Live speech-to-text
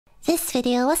This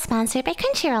video was sponsored by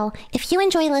Crunchyroll. If you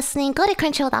enjoy listening, go to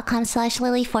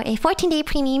crunchyroll.com/lily for a 14-day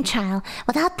premium trial.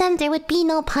 Without them, there would be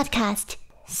no podcast.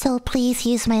 So please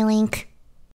use my link.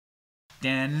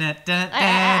 We're not doing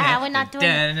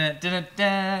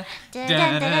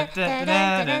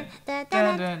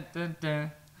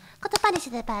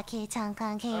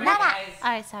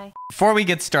Alright, sorry. Before we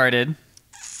get started,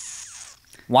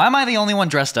 why am I the only one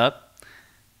dressed up?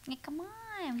 Yeah, come on.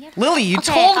 Lily, you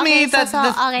told me that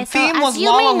the theme was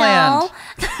La La Land.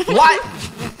 What?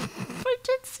 I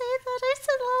did say that. I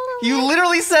said La La Land. You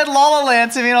literally said La La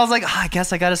Land to me, and I was like, I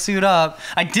guess I gotta suit up.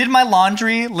 I did my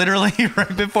laundry literally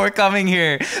right before coming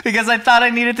here because I thought I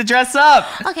needed to dress up.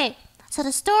 Okay, so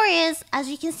the story is, as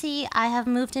you can see, I have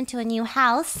moved into a new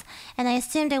house, and I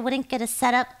assumed I wouldn't get a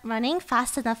setup running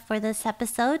fast enough for this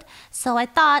episode. So I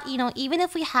thought, even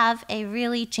if we have a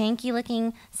really janky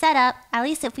looking setup, at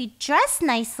least if we dress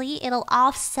nicely, it'll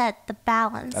offset the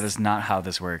balance. That is not how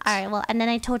this works. All right, well, and then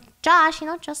I told Josh,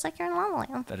 just like you're in La La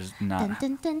Land. That is not.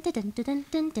 Okay,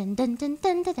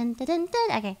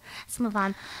 let's move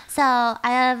on. So I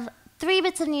have 3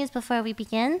 bits of news before we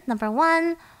begin. Number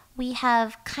 1, we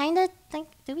have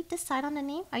did we decide on the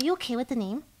name? Are you okay with the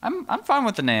name? I'm fine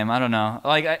with the name. I don't know.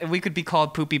 We could be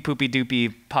called Poopy Poopy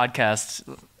Doopy Podcast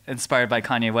inspired by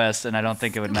Kanye West, and I don't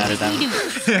think it would matter that much.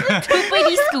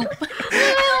 Poopity scoop.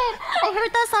 I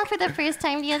heard that song for the first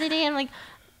time the other day, and I'm like,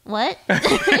 what?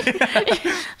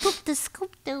 Poop the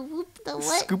scoop the whoop the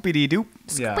what? Scoopity doop.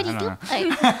 Scoopity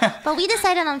doop. But we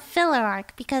decided on filler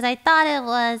arc because I thought it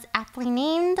was aptly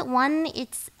named. 1,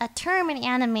 it's a term in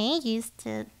anime used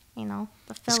to,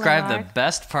 the filler Describe arc. the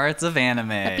best parts of anime.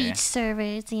 The beach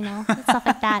servers, stuff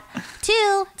like that.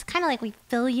 2, it's kind of like we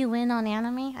fill you in on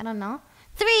anime. I don't know.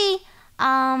 3,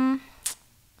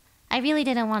 I really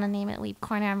didn't want to name it Weeb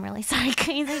Corner. I'm really sorry,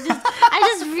 guys. I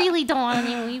just really don't want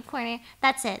to name it Weeb Corner.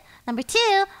 That's it. Number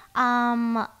 2,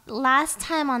 last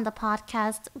time on the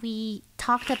podcast, we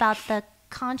talked about the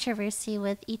controversy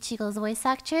with Ichigo's voice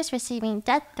actress receiving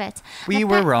death threats. We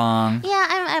were wrong. Yeah,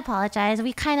 I apologize.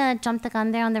 We kind of jumped the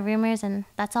gun there on the rumors, and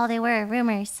that's all they were,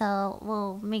 rumors. So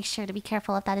we'll make sure to be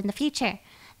careful of that in the future.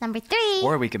 Number 3.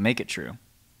 Or we can make it true.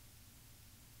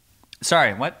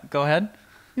 Sorry, what? Go ahead.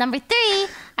 Number 3,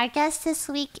 our guest this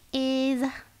week is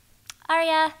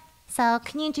Aria. So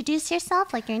can you introduce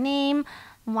yourself, like your name,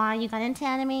 why you got into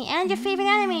anime, and your favorite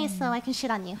anime, so I can shit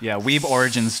on you? Yeah, Weeb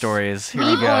origin stories. Here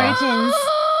Weeb we go. origins.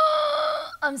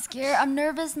 I'm scared. I'm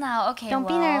nervous now. Okay, Don't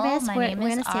be nervous. My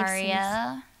name is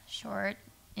Aria.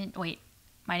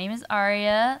 My name is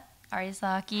Aria.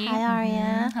 Ariasaki. Hi,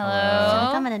 Aria.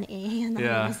 Hello. I'm at an A.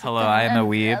 Yeah, hello, I am a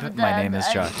weeb. My name is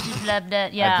Josh.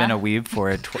 Yeah. I've been a weeb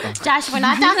for Josh, we're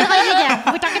not talking about you there.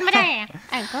 We're talking about Aria.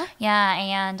 Alright, go. Yeah,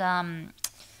 and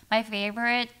my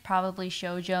favorite, probably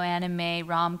shoujo anime,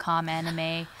 rom-com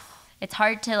anime. It's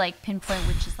hard to pinpoint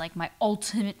which is my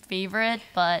ultimate favorite,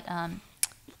 but I'm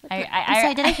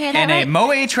sorry, did I hear that right? And a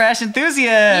moe trash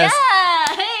enthusiast. Yeah,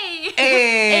 hey.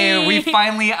 Hey, we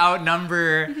finally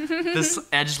outnumber this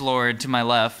edgelord to my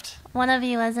left. One of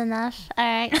you was enough. All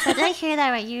right. So did I hear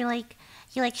that right? You like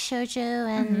shoujo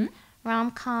and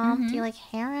rom-com. Do you like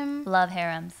harem? Love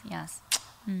harems. Yes.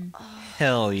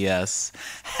 Hell yes.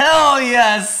 Hell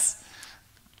yes.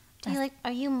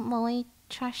 Are you moe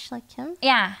trash like him?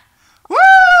 Yeah.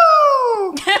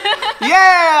 Woo!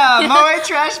 Yeah, moe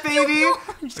trash baby.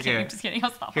 I'm just kidding.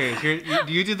 I'll stop. Here,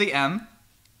 you do the M.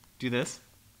 Do this.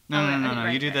 No.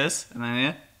 Right, You do this, and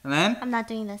then. I'm not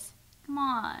doing this. Come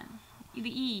on. The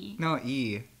E. No,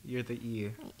 E. You're the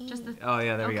E. Just the. Oh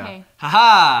yeah, there we go. Okay.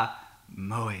 Haha.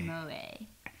 Moe.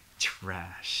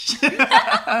 Trash.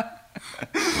 Why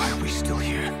are we still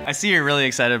here? I see you're really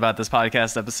excited about this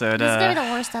podcast episode. This is gonna be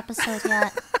the worst episode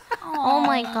yet. Oh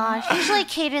my gosh. Usually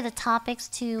cater the topics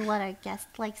to what our guest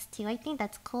likes to. I think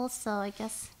that's cool, so I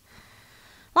guess.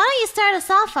 Why don't you start us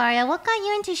off, Aria? What got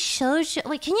you into shoujo?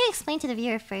 Wait, can you explain to the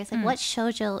viewer first, what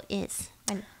shoujo is?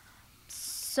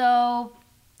 So,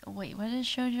 wait, what is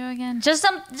shoujo again? Just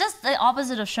the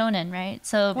opposite of shonen, right?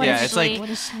 So Yeah, it's like-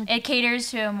 it caters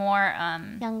to a more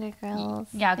Younger girls.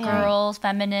 yeah, girls,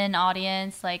 feminine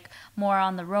audience, more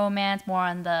on the romance, more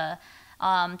on the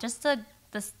just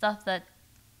the stuff that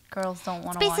girls don't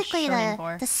want to watch Basically shonen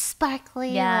for. the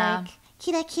sparkly, Yeah.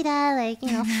 kira kira,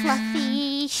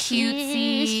 fluffy,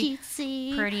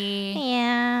 Cutesy, pretty.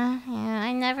 Yeah.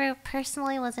 I never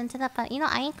personally was into that, but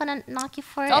I ain't gonna knock you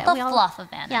for it. All the fluff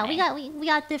of anime. Yeah, we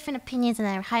got different opinions, and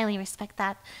I highly respect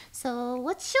that. So,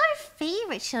 what's your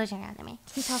favorite shoujo anime?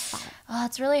 Can you tell us about it? Oh,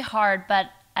 it's really hard, but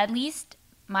at least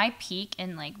my peak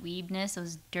in weebness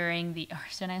was during the. Or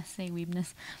should I say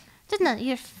weebness? No,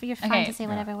 you're fine to say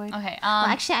whatever word. Okay. Well,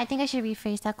 actually, I think I should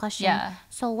rephrase that question. Yeah.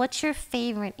 So, what's your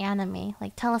favorite anime?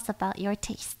 Like, tell us about your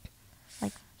taste.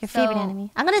 Like, your favorite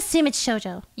anime. I'm gonna assume it's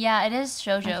shoujo. Yeah, it is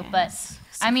shoujo, Okay. but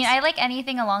I mean, I like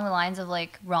anything along the lines of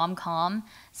like rom-com.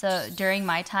 So during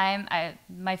my time,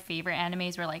 my favorite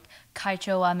animes were like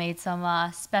Kaicho wa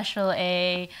Maid-sama, Special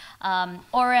A,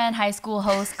 Ouran High School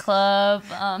Host Club,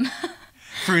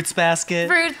 Fruits Basket.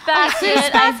 Fruits Basket. Fruits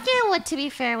Basket, what to be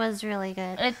fair, was really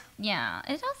good. It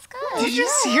was good. Did you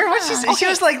hear what she said? She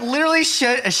was like literally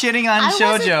shitting on I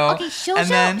wasn't- shoujo. Okay, shoujo, and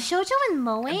then shoujo and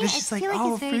moe, I then she's feel like, like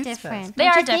 "Oh, it's very Fruits different. Basket." They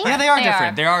Don't are you think? different. yeah, they are They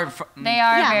different. are. They are. They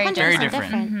are Yeah, very 100% Very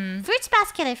different. different. Fruits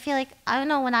Basket, I feel like, I don't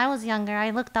know, when I was younger, I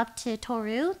looked up to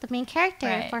Toru, the main character,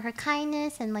 Right. for her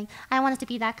kindness, and like, I wanted to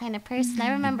be that kind of person.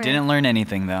 I remember. Didn't learn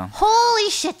anything though. Holy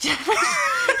shit!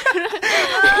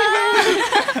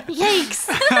 Yikes!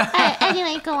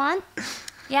 Anyway, go on.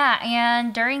 Yeah,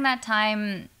 and during that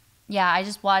time, I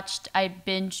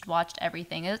binged watched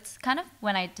everything. It's kind of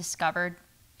when I discovered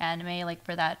anime, like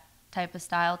for that type of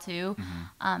style too.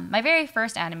 My very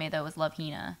first anime though was Love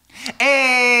Hina.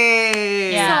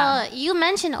 Hey. Yeah. So you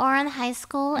mentioned Ouran High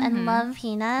School and Love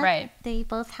Hina. Right. They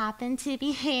both happen to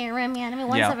be harem anime.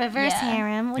 One's Yeah. a reverse Yeah.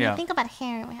 harem. What do Yeah. you think about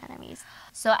harem animes?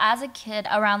 So as a kid,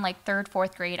 around like 3rd,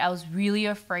 4th grade, I was really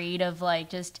afraid of like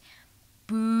just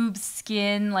boobs,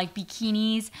 skin, like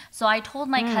bikinis. So I told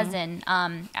my cousin.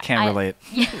 Can't relate.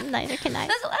 Neither can I. I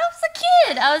was a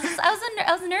kid.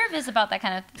 I was nervous about that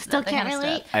kind of Still that can't kind of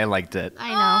relate. stuff. I liked it. I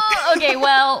know. Oh, okay,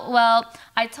 well,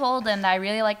 I told him that I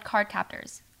really liked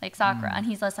Cardcaptors, like Sakura, and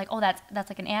he's just like, oh, that's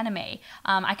like an anime.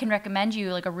 I can recommend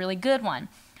you like a really good one.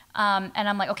 And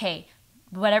I'm like, okay,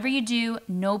 whatever you do,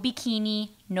 no bikini,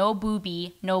 no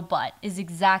boobie, no butt is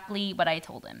exactly what I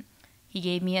told him. He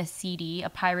gave me a CD, a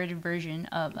pirated version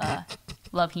of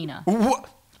Love Hina. What?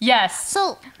 Yes.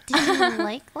 So, did you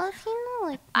like Love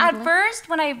Hina? Like, At first,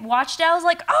 when I watched it, I was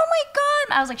like, oh my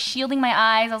god! I was like shielding my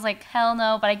eyes. I was like, hell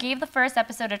no. But I gave the first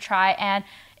episode a try, and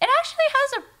it actually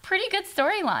has a pretty good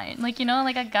storyline. Like, you know,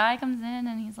 like a guy comes in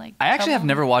and he's like, I actually have trouble.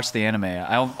 never watched the anime.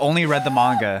 I've only read the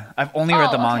manga. I've only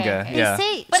read the okay, manga. okay. Yeah. They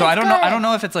say- But So I it's don't know. I good. don't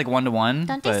know if it's like 1-to-1.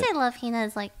 don't but they say Love Hina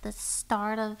is like the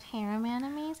start of harem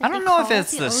animes? I Like, don't they know if call it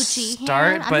it's the OG start,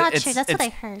 harem? but I'm not it's sure. That's it's, what I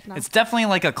heard. No. it's definitely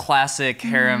like a classic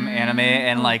harem anime,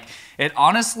 and like it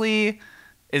honestly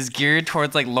is geared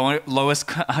towards like lowest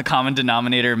common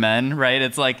denominator men, right?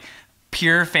 It's like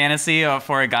pure fantasy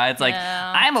for a guy. It's like,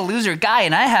 Yeah. I'm a loser guy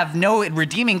and I have no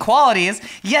redeeming qualities,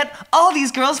 yet all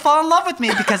these girls fall in love with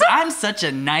me because I'm such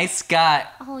a nice guy.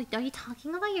 Oh, are you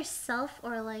talking about yourself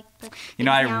or like the You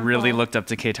know, I example? really looked up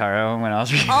to Keitaro when I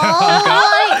was reading. Oh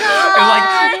my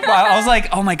god! It was like, I was like,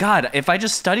 oh my god, if I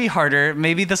just study harder,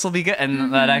 maybe this will be good.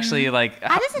 And that actually like,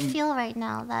 How does it feel right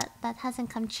now that hasn't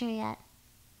come true yet?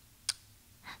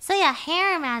 So yeah,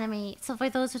 harem anime. So for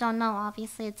those who don't know,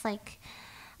 obviously it's like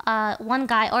one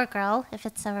guy or girl, if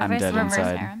it's a I'm reverse dead harem,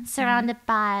 inside. harem. surrounded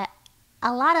by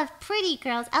a lot of pretty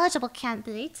girls, eligible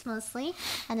candidates mostly,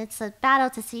 and it's a battle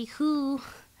to see who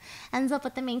ends up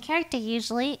with the main character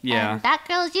usually. Yeah. And that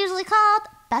girl is usually called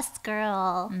Best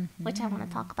Girl, which I want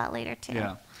to talk about later too.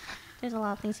 yeah. There's a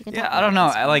lot of things you can Yeah, talk I about. don't know.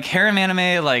 Best Girl. I like harem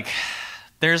anime. Like,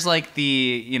 there's like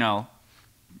the, you know,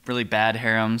 really bad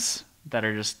harems that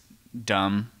are just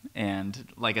dumb and,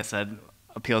 like I said,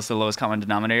 appeals to the lowest common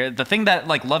denominator. The thing that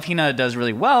like Love Hina does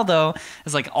really well though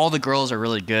is like all the girls are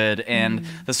really good, and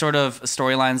the sort of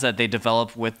storylines that they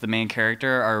develop with the main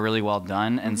character are really well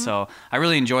done, and so I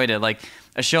really enjoyed it. Like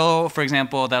a show, for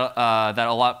example, that that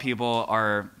a lot of people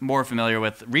are more familiar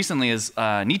with recently is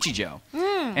Nichijou.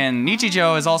 And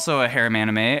Nichijou is also a harem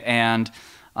anime, and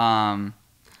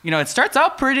you know, it starts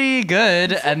out pretty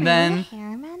good, and then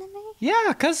harem anime?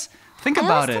 yeah, cause think I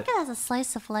about always it. took it as a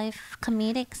slice of life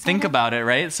comedic. Think about it,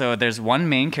 right? So there's one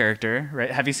main character, right?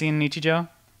 Have you seen Nichijou?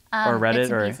 Or read bits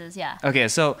it, and or pieces, yeah. okay,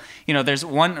 so you know, there's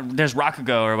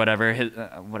Rakugo or whatever,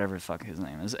 whatever the fuck his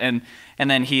name is, and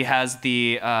then he has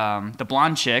the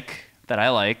blonde chick that I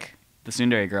like, the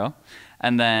Tsundere girl,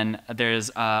 and then there's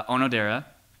Onodera.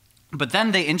 But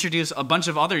then they introduce a bunch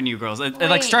of other new girls. It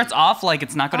like Wait. starts off like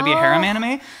it's not going to be a harem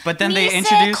anime, but then they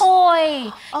introduce.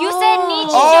 Nisekoi. You said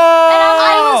Nichijou, Oh! and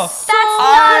I was that's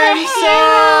not a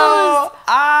harem.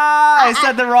 I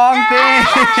said the wrong thing.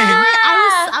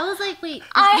 I was like, wait.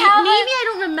 I haven't- maybe I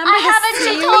don't remember I the haven't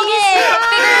series. told it.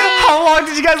 How long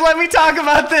did you guys let me talk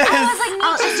about this? I was like,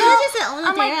 Oh, as soon as you said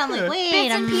Onodera, like, I'm like, wait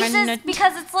bits a and pieces minute.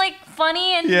 because it's like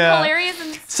funny and Yeah. hilarious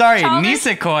and Sorry, childish.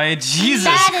 Nisekoi. Jesus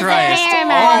That is a Christ. harem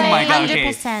Oh anime, my god.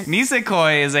 Okay. 100%.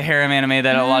 Nisekoi is a harem anime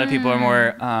that a lot of people are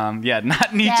more not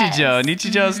Nichijou. Yes.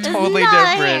 Nichijou is totally Not a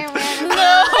different. harem anime.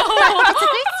 It's a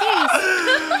great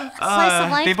series. slice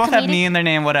of life. They both have comedic. "ni" in their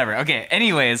name, whatever. Okay.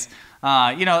 Anyways,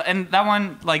 and that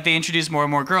one, like, they introduced more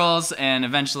and more girls, and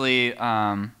eventually,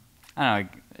 I don't know,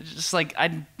 just like I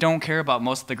don't care about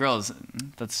most of the girls.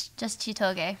 That's Just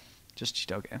Chitoge. just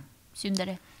Chitoge.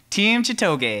 Tsundere. Team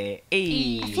Chitoge.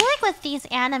 Ayy. I feel like with these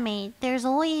anime, there's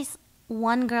always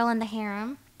one girl in the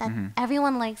harem that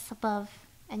everyone likes above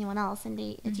anyone else, and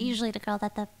it's usually the girl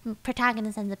that the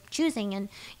protagonist ends up choosing, and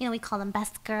we call them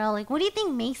best girl. Like, what do you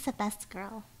think makes a best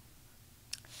girl?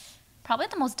 Probably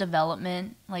the most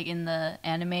development, like, in the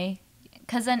anime.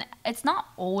 Because then it's not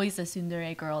always the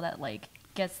tsundere girl that, like,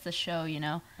 gets the show,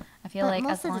 I feel But like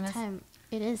most as of long the as... time,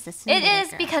 it is the It tsundere is,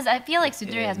 girl. because I feel like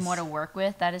tsundere has is. more to work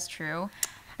with. That is true.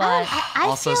 But I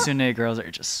Also, feel, tsundere girls are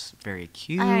just very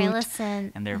cute. all right,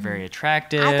 listen. And they're very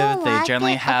attractive. I don't They like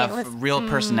generally it. Okay, have listen. real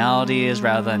personalities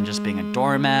rather than just being a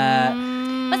doormat.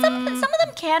 but some of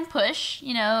them can push,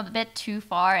 a bit too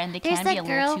far, and they There's can be a that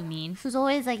little girl too mean. who's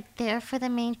always like there for the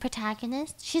main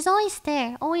protagonist. She's always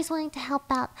there, always willing to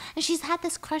help out, and she's had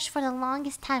this crush for the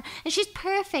longest time, and she's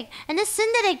perfect. And this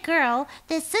tsundere girl,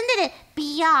 this tsundere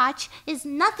biatch, is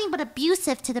nothing but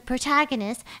abusive to the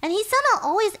protagonist, and he somehow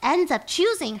always ends up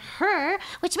choosing her,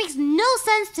 which makes no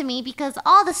sense to me because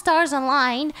all the stars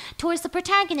aligned towards the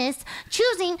protagonist,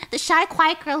 choosing the shy,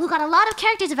 quiet girl who got a lot of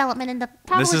character development in the.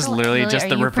 This is literally Lily, just are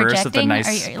the you reverse of the projecting?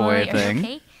 nice Lily, boy are you thing.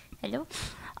 okay? Hello?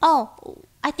 Oh,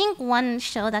 I think one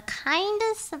show that kind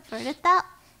of subverted that,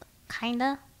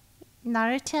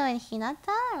 Naruto and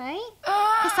Hinata, right?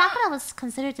 Because Sakura was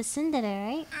considered a tsundere,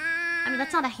 right? I mean,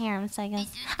 that's not a harem, so I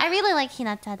guess. I really like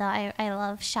Hinata, though. I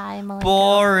love shy, mode.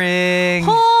 Boring.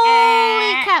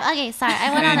 Holy crap. Okay, sorry.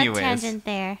 I went on a Anyways. tangent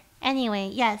there. Anyway,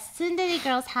 yes, tsundere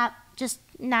girls have just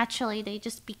naturally, they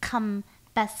just become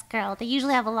best girl. They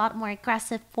usually have a lot more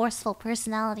aggressive, forceful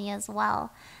personality as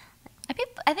well.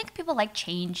 I think people like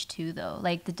change too, though.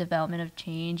 Like the development of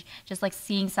change. Just like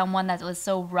seeing someone that was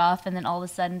so rough, and then all of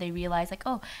a sudden they realize, like,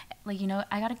 oh, like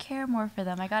I gotta care more for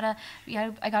them. I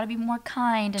gotta be more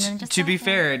kind. And then just To be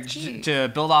fair, to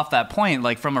build off that point,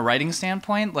 like from a writing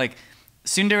standpoint, like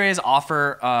tsunderes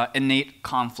offer innate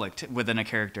conflict within a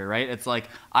character, right? It's like,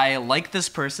 I like this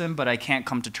person, but I can't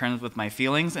come to terms with my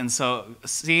feelings. And so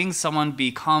seeing someone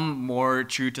become more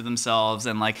true to themselves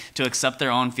and like to accept their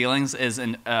own feelings is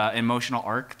an emotional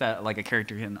arc that like a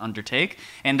character can undertake.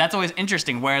 And that's always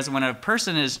interesting. Whereas when a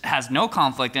person has no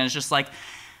conflict and it's just like,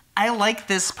 I like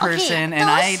this person and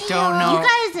I don't know. You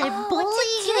guys are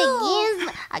bullying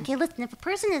against. Okay, listen. If a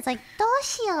person is like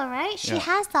Doshio, right? She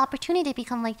has the opportunity to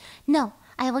become like, no,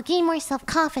 I will gain more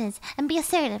self-confidence and be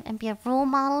assertive and be a role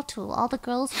model to all the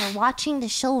girls who are watching the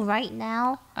show right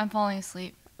now. I'm falling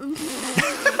asleep.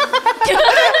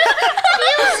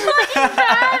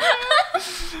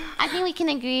 I think we can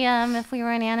agree. If we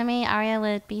were an anime, Arya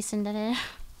would be tsundere.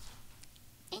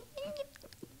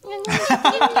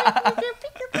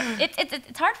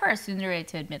 It's hard for a tsundere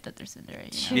to admit that they're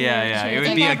tsundere. True. Yeah. True. It would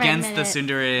They be never against the admit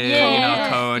it. tsundere,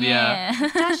 code. Yeah.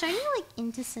 Josh, are you like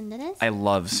into tsunderes? I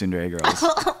love tsundere girls.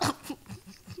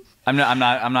 I'm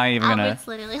not even gonna. Albert's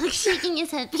literally like shaking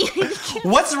his head behind the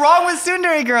camera. What's wrong with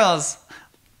tsundere girls?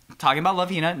 Talking about Love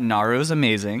Hina, Naru's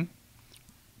amazing.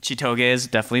 Chitoge is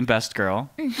definitely best girl.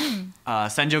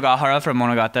 Senjo Gahara from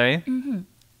Monogatari.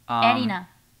 Erina.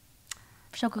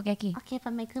 Shokugeki. Okay,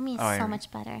 but Megumi is Oh, yeah. so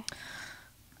much better.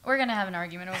 We're gonna have an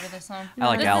argument over this one. I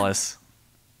like This is- Alice.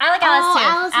 I like Alice too.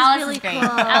 Alice is Alice really great.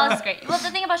 cool. Alice is great. Well, the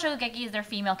thing about Shokugeki is their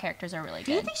female characters are really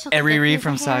Do you good. think Shokugeki Eriri is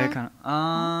from a harem?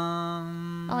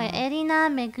 Sayakana. Oh wait, Erina,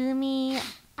 Megumi,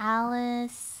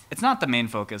 Alice. It's not the main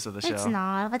focus of the show. It's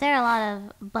not, but there are a lot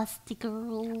of busty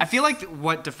girls. I feel like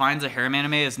what defines a harem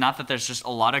anime is not that there's just a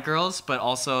lot of girls, but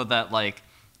also that like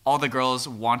all the girls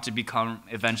want to become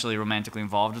eventually romantically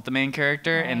involved with the main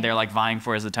character, and they're like vying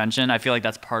for his attention. I feel like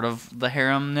that's part of the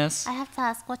haremness. I have to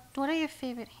ask, what are your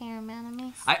favorite harem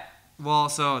animes?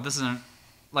 So this isn't,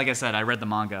 like I said, I read the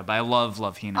manga, but I love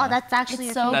Hina. Oh, that's actually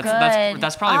It's your so favorite. good.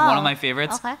 That's probably one of Oh, my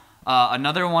favorites. okay.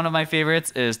 Another one of my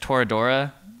favorites is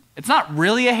Toradora. It's not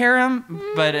really a harem,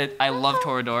 but I love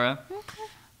Toradora.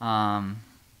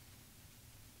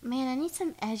 Man, I need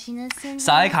some edginess in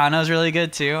there. Sayakana is really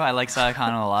good too. I like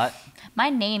Sayakana a lot. My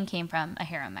name came from a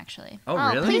harem, actually.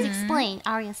 Oh, Please explain,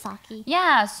 Ariasaki.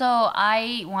 Yeah, so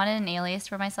I wanted an alias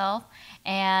for myself,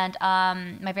 and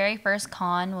my very first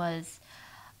con was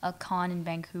a con in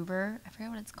Vancouver. I forget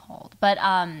what it's called, but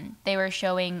they were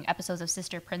showing episodes of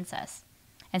Sister Princess,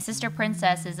 and Sister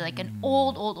Princess is like an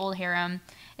old harem.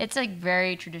 It's like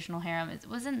very traditional harem. It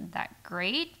wasn't that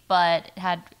great, but it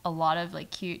had a lot of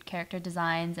like cute character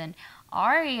designs, and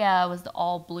Aria was the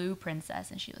all blue princess,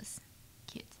 and she was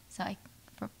cute. So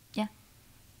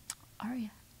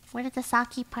Aria. Where did the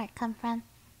Saki part come from?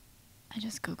 I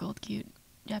just googled cute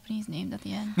Japanese names at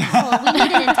the end. Oh, we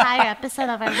need an entire episode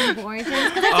of our Weeb origins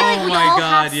because I feel like we all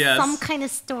have some kind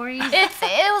of stories.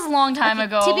 It was a long time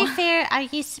ago. To be fair, I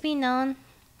used to be known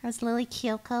as Lily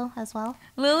Kyoko as well.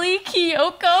 Lily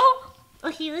Kyoko?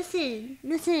 Okay,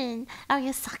 listen,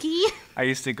 Ariasaki. I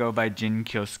used to go by Jin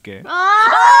Kyosuke.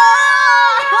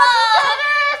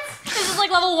 This is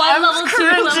like level 1, level 2,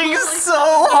 Cringing level so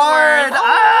hard.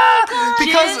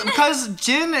 Because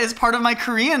Jin is part of my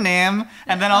Korean name,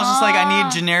 and then I was just like, I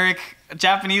need generic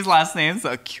Japanese last names,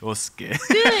 so Kyosuke.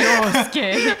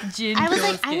 Kyosuke. Jin I was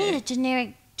like, Kyosuke. I need a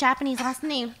generic Japanese last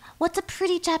name. What's a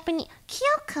pretty Japanese?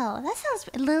 Kyoko. That sounds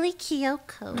Lily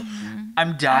Kyoko.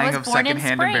 I'm dying I of was born in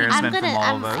secondhand spring. embarrassment from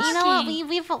all of us. You know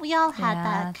what? We all had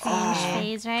that cringe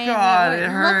phase, right? God, it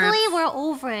hurts. Luckily, we're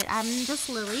over it. I'm just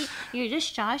Lily. You're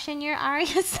just Josh, and you're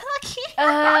Ariasaki.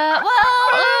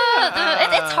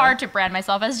 It's hard to brand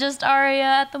myself as just Aria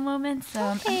at the moment, so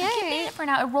I'm Okay, keeping it for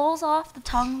now. It rolls off the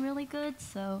tongue really good,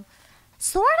 so.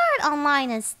 Sword Art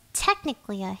Online is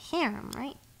technically a harem,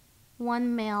 right?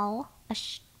 One male,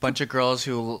 Bunch of girls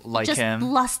who like just him.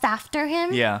 lust after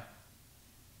him. Yeah.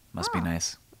 Must be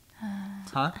nice.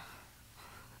 Huh?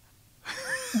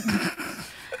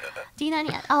 Do you know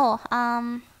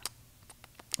any?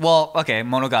 Well, okay,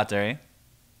 Monogatari.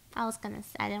 I was gonna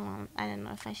say I didn't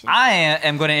know if I should. I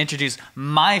am going to introduce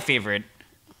my favorite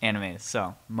anime,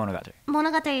 so Monogatari.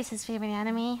 Monogatari is his favorite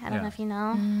anime. I don't know Yeah. if you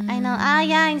know. I know.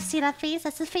 Yeah, I see that face.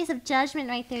 That's the face of judgment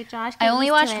right there, Josh. I Get only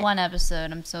used to watched it. one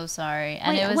episode. I'm so sorry.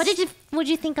 And Wait, it was, what did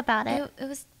you think about it?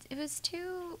 It was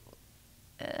too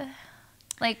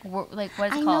like what is it I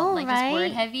called? know, Like right? just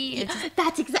word heavy. It's just,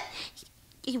 That's exact.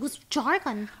 It was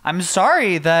jargon. I'm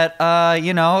sorry that it's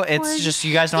Well, just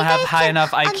you guys don't you have guys high can enough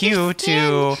IQ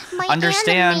to understand my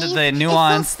understand anime. the It's so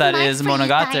nuance that smart is for you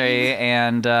Monogatari, guys.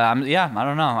 and I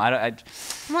don't know.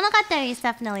 Monogatari is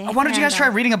definitely. Why don't you guys try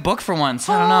reading a book for once?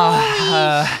 I don't know.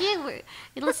 Holy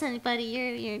shit, listen, buddy,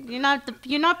 you're not better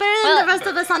than the rest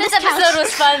of us on this this couch. episode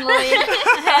was fun, Lily.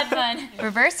 I had fun.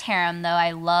 Reverse harem though,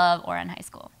 I love Ouran High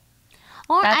School.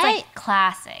 Or That's like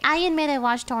classic. I admit I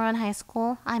watched Ouran High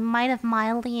School. I might have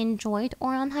mildly enjoyed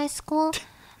Ouran High School.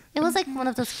 It was like one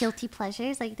of those guilty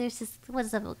pleasures. Like there's this, what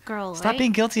is it, a girl, Stop right?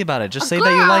 being guilty about it. Just A say that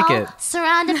you like girl it.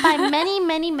 surrounded by many,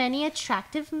 many, many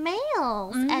attractive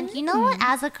males. And you know what?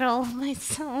 As a girl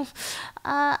myself,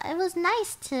 it was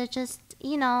nice to just,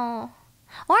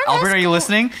 Ouran High Albert, are you School-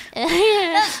 listening?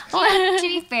 To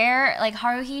be fair, like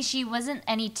Haruhi, she wasn't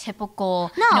any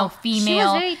typical No,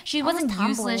 female. she She wasn't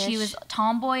almost useless. She was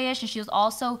tomboyish, and she was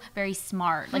also very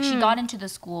smart. Like she got into the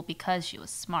school because she was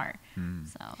smart.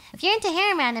 So If you're into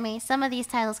harem anime, some of these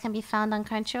titles can be found on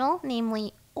Crunchyroll,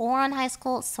 namely Ouran High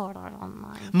School, Sword Art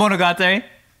Online. Monogatari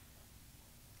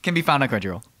can be found on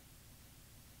Crunchyroll.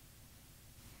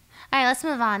 All right, let's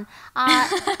move on.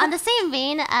 On the same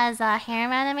vein as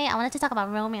harem anime, I wanted to talk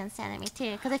about romance anime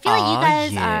too, because I feel like you Aw,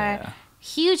 guys yeah. are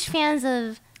huge fans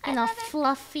of, love it.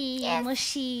 fluffy, Yes.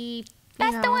 mushy,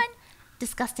 that's the one.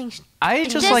 disgusting. I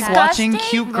just things. like watching Disgusting.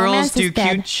 cute girls Romance do is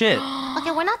dead. cute shit.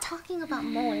 Okay, we're not talking about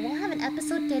moe. We'll have an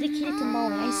episode dedicated to moe.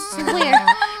 I swear.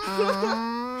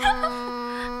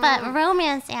 But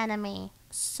romance anime.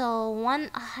 So one,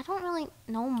 I don't really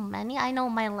know many. I know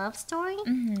My Love Story.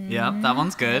 Yeah, that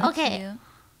one's good. Okay. Cute.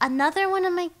 Another one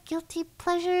of my guilty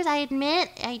pleasures, I admit.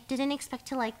 I didn't expect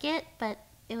to like it, but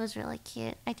it was really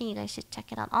cute. I think you guys should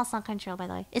check it out. Also on Crunchyroll, by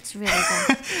the way. It's really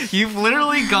good. You've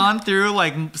literally gone through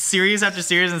like series after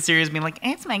series and series being like,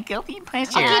 it's my guilty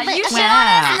pleasure. Yeah, but- you should.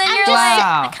 Wow. And then you're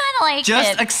Wow. like, I kind of like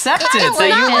Just it. accept It's it that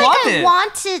not you like love I it.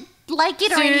 want to like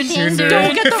it or anything. Tsundere.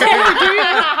 Don't get the wrong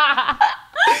idea.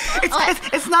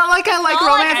 It's not like I like Not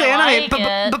romance like I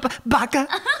anime. like it. Baka.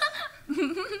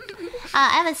 I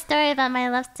have a story about my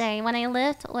love story. When I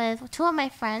lived with two of my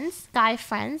friends, guy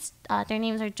friends, their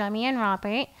names are Jummy and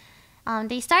Robert.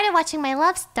 They started watching My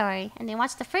Love Story, and they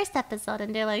watched the first episode,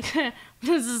 and they're like,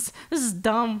 "This is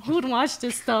dumb. Who would watch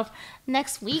this stuff?"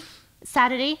 Next week,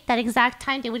 Saturday, that exact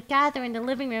time, they would gather in the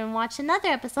living room and watch another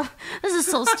episode. This is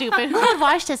so stupid. Who would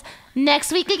watch this?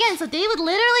 Next week again. So they would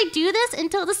literally do this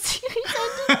until the series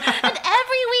ended. And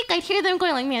every week I'd hear them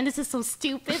going like, man, this is so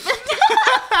stupid.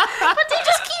 But they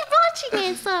just keep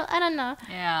watching it. So I don't know.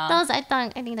 Yeah. I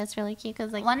think that's really cute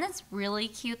because like. One that's really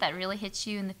cute that really hits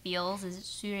you in the feels is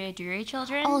Tsuredure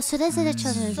Children. Oh, Tsuredure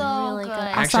Children is So really good. good.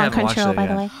 Also Actually, I on haven't watched Crunchyroll, it by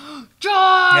the yet. way.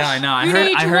 Josh! Yeah, I know. I You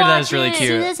need to heard that was watch really it.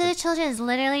 cute. Tsuredure Children is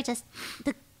literally just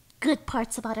the good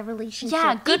parts about a relationship.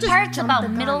 Yeah, They good just parts jump about the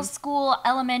middle gun. school,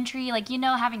 elementary, like,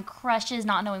 having crushes,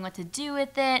 not knowing what to do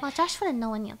with it. Well, Josh wouldn't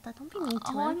know any of that. Don't be mean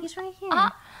to Oh, him. He's right here.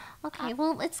 Okay,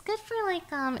 well, it's good for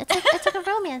it's like a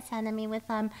romance anime with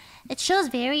it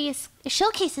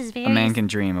showcases various. A man can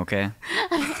dream, okay?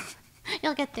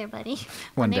 You'll get there, buddy.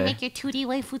 One when they day. make your 2D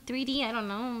waifu 3D, I don't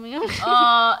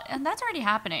know. And that's already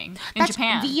happening in That's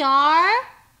Japan. VR.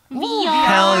 VR.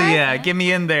 Hell yeah, get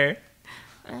me in there.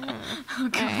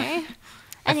 Okay.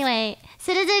 Anyway,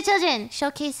 Tsuredure Children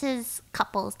showcases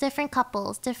couples, different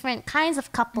kinds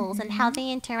of couples, and how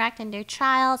they interact in their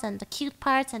trials, and the cute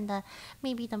parts, and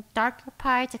maybe the darker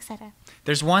parts, etc.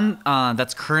 There's one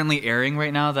that's currently airing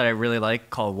right now that I really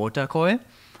like called Wotaku.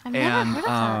 I've never heard of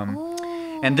that.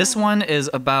 And this one is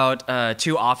about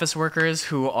two office workers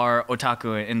who are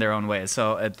otaku in their own way.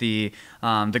 So the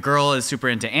girl is super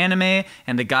into anime,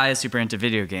 and the guy is super into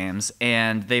video games.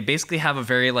 And they basically have a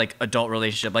very like adult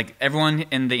relationship. Like everyone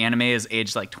in the anime is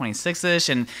aged like 26ish,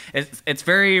 and it's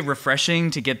very refreshing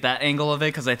to get that angle of it,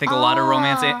 because I think a lot of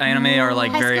romance anime are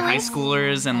like very high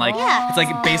schoolers, and like it's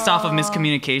like based off of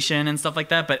miscommunication and stuff like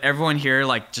that. But everyone here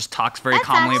like just talks very That's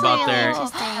calmly about actually their.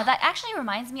 interesting. That actually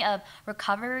reminds me of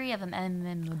Recovery of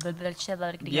a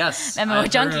Yes, MMO I've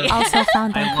Junkie. heard. Also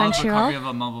found on I love Crunchyroll. Recovery of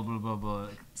a mobile blah, blah, blah.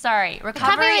 Sorry,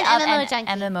 Recovery of MMO an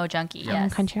Junkie. MMO Junkie. Yeah.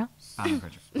 Yes. Crunchyroll.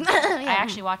 I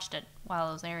actually watched it while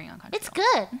it was airing on Crunchyroll. It's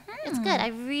good. It's good. I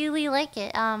really like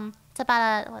it. It's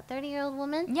about a 30-year-old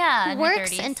woman. Yeah, who in her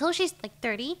works 30s. until she's like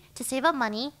 30 to save up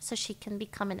money so she can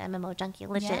become an MMO junkie.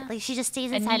 Legit. Yeah. Like she just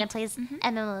stays And inside neat. and plays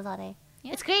MMOs all day.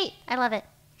 Yeah. It's great. I love it.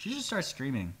 She should start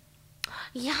streaming.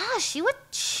 Yeah, she would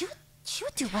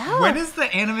do well. When is the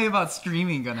anime about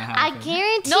streaming gonna happen? I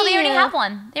guarantee. No, they already you. have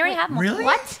one. They already have one. Really?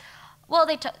 What? Well,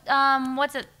 they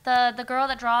what's it? The girl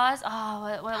that draws.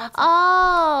 Oh, what's it?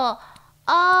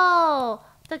 Oh,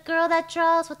 the girl that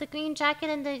draws with the green jacket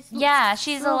and the Yeah,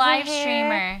 she's a silver live hair.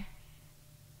 streamer.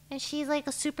 And she's like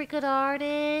a super good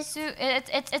artist.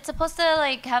 It's supposed to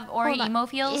like have Ori Hold on. emo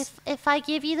feels. If I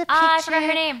give you the picture, Ah, I forgot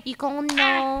her name. you gonna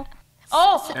know.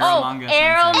 Eromanga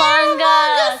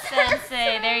Eromanga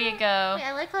Sensei. There you go. Wait,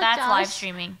 I like how That's Josh- live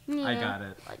streaming. Yeah. I got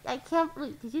it. I can't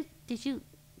believe. Did you?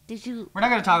 We're not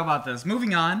gonna talk about this.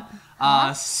 Moving on.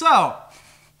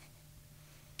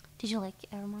 Did you like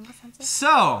Aramanga Sensei?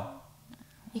 So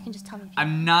You can just tell me. If you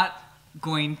I'm not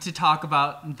going to talk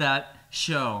about that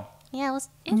show. Yeah, it was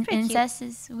pretty cute. Incest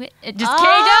is just kidding.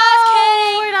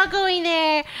 Oh, we're not going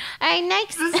there. All right,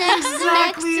 next.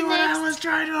 Exactly what I was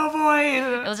trying to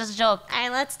avoid. It was just a joke. All right,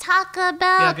 let's talk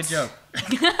about Yeah, good joke.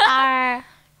 our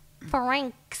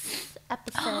FranXX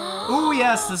episode. Oh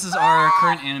yes, this is our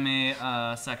current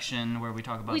anime section where we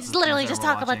talk about. We the just literally things just that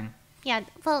we're talk about. watching. Yeah,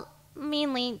 well,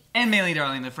 mainly And mainly,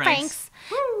 darling, the Franks.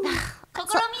 Franks.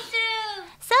 Kokoromitsu.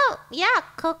 So yeah,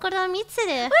 Kokoro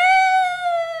Mitsuru.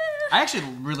 I actually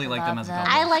really like them as a Love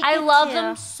couple. I like. I it love too.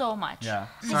 them so much. Yeah.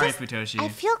 Sorry, just- Futoshi. I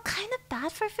feel kind of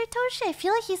bad for Futoshi. I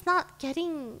feel like he's not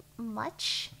getting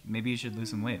much. Maybe you should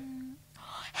lose some weight.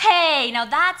 Hey, now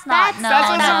that's not. That's- no, That's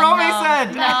what no, Sarome no, said.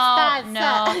 No, That's no.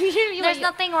 sad. There's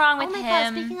nothing wrong with Oh my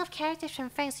him. god, speaking of characters from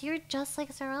Franks, you're just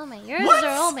like Sarome. You're What?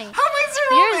 Sarome. How am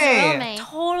You're I Sarome? Sarome.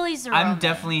 Totally Zero. I'm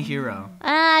definitely Hero.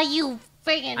 Ah, you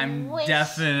friggin' I'm wish.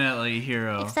 definitely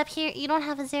Hero. Except here, you don't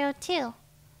have a 0-2.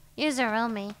 You're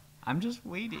Zarome. I'm just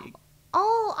waiting.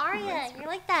 Oh, Arya, you're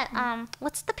like that.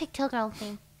 What's the pigtail girl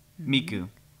name? Miku.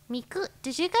 Miku.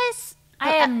 Did you guys?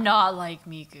 I am not like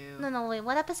Miku. No, wait.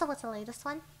 What episode was the latest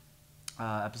one?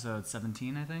 Episode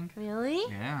 17, I think. Really?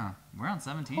 Yeah, we're on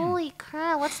 17. Holy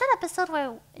crap! What's that episode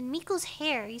where in Miku's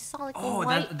hair you saw like the Oh,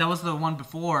 white? that was the one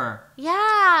before. Yeah,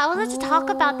 I wanted to talk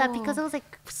about that because it was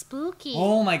like spooky.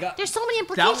 Oh my god. There's so many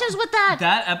implications with that.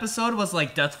 That episode was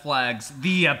like Death Flags,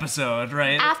 the episode,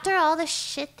 right? After all the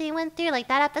shit they went through, like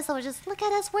that episode was just look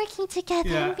at us working together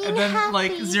Yeah, and being and then happy.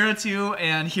 like 02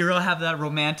 and Hero have that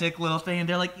romantic little thing, and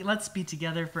they're like, "Let's be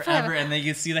together forever." And then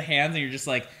you see the hands, and you're just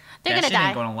like, They're "That gonna shit die.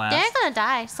 ain't gonna last." They're gonna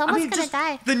die. Someone's gonna just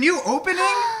die. the new opening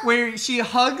where she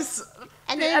hugs.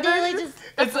 And then they like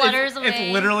just. flutters it's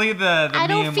away. literally the I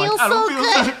don't meme, feel like, I don't so feel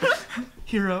good. so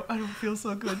Hero, I don't feel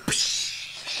so good.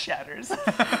 Shatters.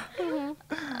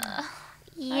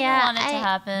 Yeah, I don't want it to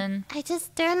happen. I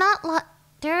just there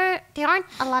aren't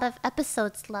a lot of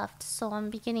episodes left, so I'm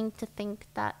beginning to think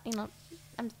that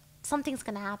something's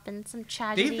gonna happen, some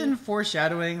tragedy. They've been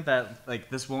foreshadowing that like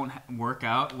this won't work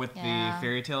out with Yeah. the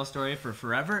fairy tale story for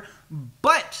forever,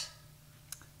 but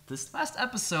this last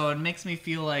episode makes me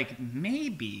feel like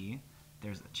maybe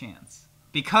there's a chance,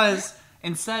 because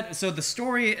instead, so the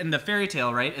story in the fairy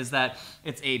tale, right, is that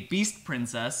it's a beast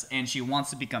princess and she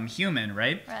wants to become human,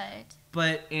 right? Right.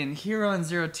 But in Hero and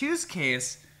 02's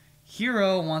case,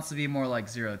 Hero wants to be more like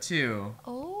 02.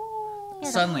 Oh. Yeah,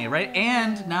 Suddenly, right?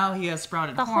 And now he has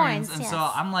sprouted The horns, horns, and yes. so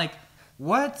I'm like,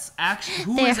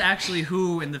 who is actually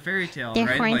who in the fairy tale, Their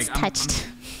right? horns Like, touched.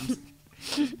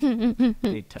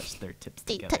 they touched their tips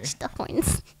They together. touched the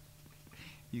horns.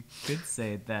 You could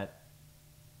say that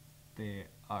they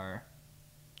are.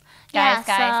 Guys.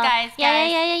 Yeah.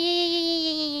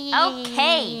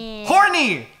 Okay.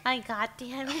 Horny! My god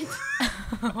damn it.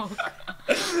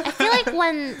 I feel like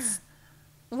when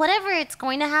whatever it's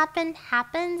going to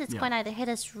happens, it's going to either hit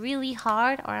us really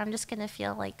hard or I'm just going to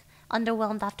feel like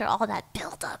underwhelmed after all that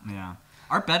build up. Yeah.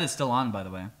 Our bet is still on, by the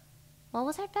way. What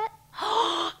was our bet?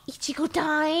 Ichigo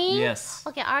dying? Yes.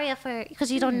 Okay, Arya, because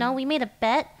you don't know, we made a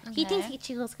bet. He Okay. thinks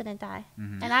Ichigo's gonna die.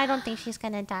 And I don't think she's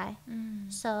gonna die.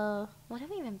 So, what have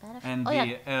we even bet? And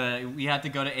yeah. we had to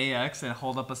go to AX and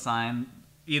hold up a sign.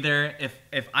 Either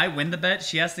if I win the bet,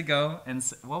 she has to go and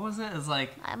what was it? It's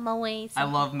like Moe. I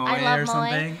love Moe or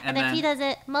something. And if he does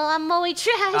it, I'm Moe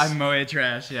trash. I'm Moe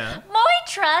trash. Yeah. Moe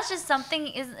trash is something.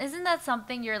 Isn't that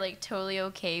something you're like totally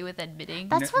okay with admitting?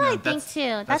 That's what I think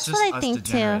too. That's just what I us think too.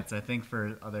 degenerates. I think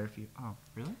for other people. Oh,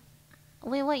 really?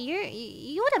 Wait, what?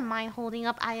 You wouldn't mind holding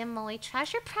up I am Moe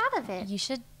trash? You're proud of it. You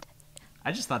should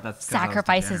I just thought that's 'cause I was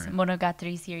sacrifice his degenerate.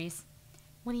 Monogatari series.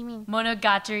 What do you mean?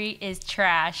 Monogatari is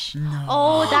trash.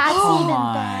 Oh, that's Come even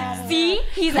on. better. See,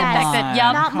 he's Yes. infected.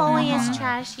 Yup. Not Moe Come is on.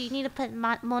 trash. You need to put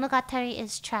Monogatari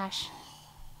is trash.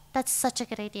 That's such a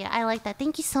good idea. I like that.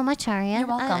 Thank you so much, Arya. You're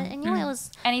welcome. I knew it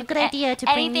was Any- a good idea to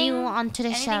bring anything- you onto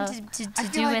the show. Anything to I do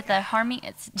feel like- with the harming?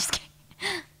 It's just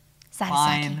kidding.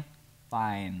 Sadisaki.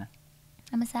 Fine.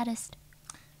 I'm a sadist.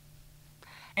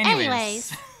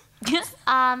 Anyways.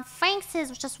 FranXX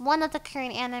was just one of the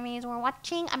current animes we're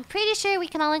watching. I'm pretty sure we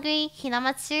can all agree.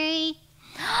 Hinamatsuri,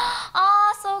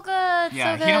 Oh, so good.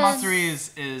 Yeah, so good. Hinamatsuri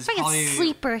is freaking probably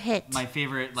sleeper hit. my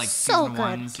favorite like So season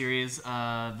 1 good. series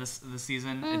this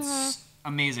season. It's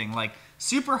amazing. Like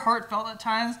super heartfelt at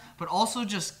times, but also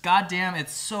just goddamn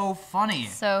it's so funny.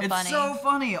 It's funny. so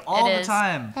funny all It the is.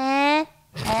 time.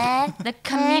 The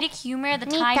comedic humor, the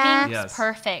Nika. timing Yes. is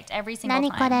perfect every single Nani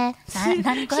time.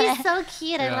 Nani kore? She's so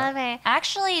cute. I Yeah. love her.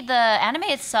 Actually, the anime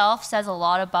itself says a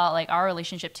lot about like our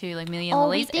relationship too. Like Millie and Oh,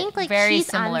 Lily's we think like very she's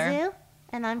similar. Anzu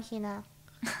and I'm Hina.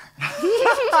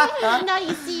 Now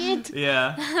you see it.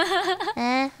 Yeah.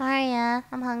 Arya,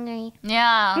 I'm hungry.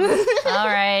 Yeah. All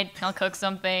right, I'll cook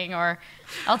something, or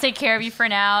I'll take care of you for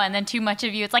now. And then too much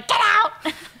of you, it's like get out.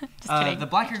 Just kidding. The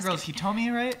black hair girl's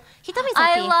Hitomi, right? He told me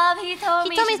I something. love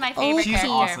Hitomi. Hitomi's She's my favorite She's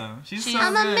character. awesome. She's She's- so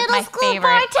I'm a good. middle My school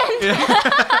favorite. bartender.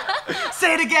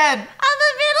 Say it again. I'm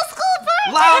a middle school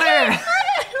bartender. Louder.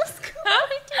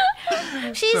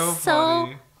 She's So so.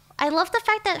 funny. I love the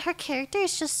fact that her character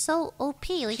is just so OP.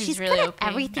 Like She's she's really good OP. at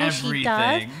everything she does,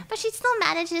 Everything. but she still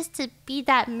manages to be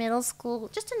that middle school,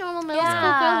 just a normal middle school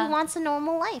Yeah. girl who wants a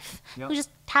normal life, Yep. who just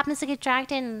happens to get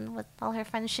dragged in with all her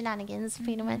friends' shenanigans,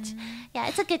 pretty much. Yeah,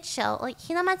 it's a good show. Like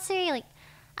Hinamatsuri, like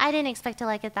I didn't expect to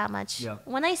like it that much. Yep.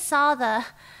 When I saw the,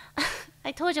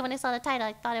 I told you when I saw the title,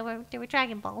 I thought they were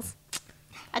Dragon Balls.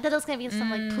 I thought it was gonna be some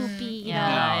like poopy, you know.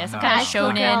 Yeah, No, some no. kind of High school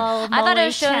shonen. girl, I thought it moe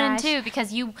was shonen trash. too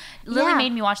because Lily Yeah.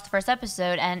 made me watch the first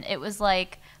episode and it was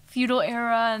like feudal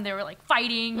era and they were like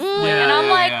fighting Yeah, and I'm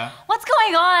yeah, like, yeah. what's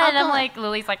going on? And I'm What the- like,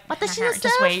 Lily's like, What does she just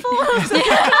stand wait. for? I was like,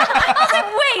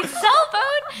 wait, cell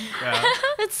phone? Yeah.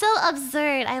 It's so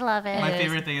absurd. I love it. My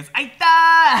favorite thing is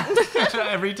Aita!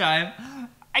 Every time.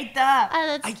 Aita! Oh,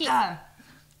 that's cute. Aita!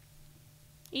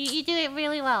 You do it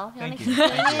really well. Thank wanna you. keep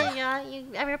doing it? Yeah, you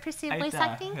ever pursue voice Aita.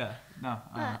 acting? Yeah. No.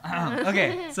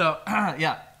 Okay, so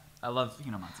yeah. I love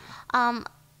Hinamatsuri.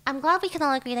 I'm glad we can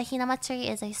all agree that Hinamatsuri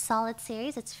is a solid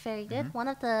series. It's very good. Mm-hmm. One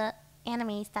of the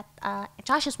animes that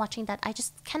Josh is watching that I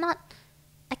just cannot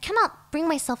bring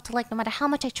myself to like no matter how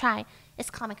much I try is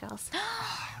Comic Girls.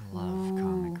 I love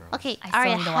Comic Girls. Okay, I still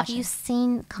Arya, need to have watch you it.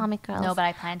 seen Comic Girls? No, but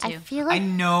I plan to. I feel I like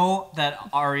know that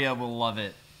Arya will love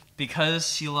it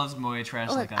because she loves Moe trash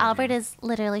look, like I Albert do. is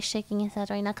literally shaking his head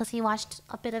right now because he watched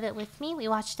a bit of it with me. We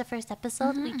watched the first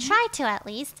episode. Mm-hmm. We tried to at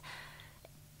least.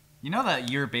 You know that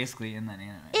you're basically in that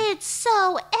anime. It's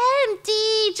so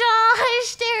empty,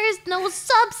 Josh. There is no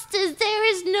substance.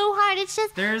 There is no heart. It's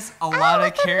just. There's a "Oh, lot of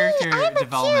look at me. character I'm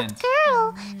development. a cute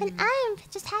girl, and I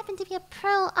just happen to be a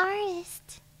pro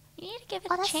artist. You need to give it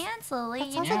Oh, a that's- chance, Lily.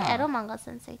 That sounds Yeah. like Edo Manga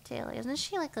Sensei too. Like, isn't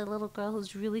she like a little girl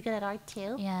who's really good at art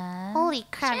too? Yeah. Holy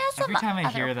crap! She has some Every time I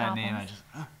other hear that name, I problems.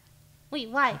 just. Wait,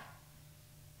 why?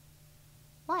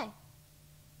 Why?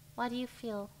 Why do you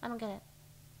feel? I don't get it.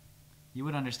 You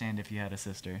would understand if you had a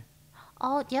sister.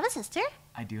 Oh, do you have a sister?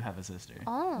 I do have a sister.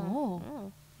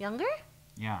 Oh. Younger?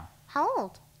 Yeah. How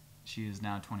old? She is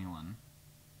now 21.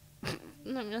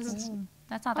 No,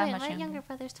 That's not that wait, much my younger. younger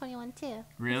brother's 21 too.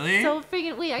 Really? So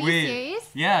freaking. Wait, are you Wait. serious?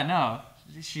 Yeah, no.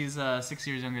 She's 6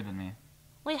 years younger than me.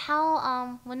 Wait,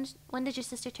 how when did your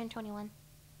sister turn 21?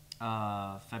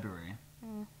 February.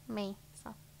 May.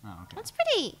 So Oh, okay. that's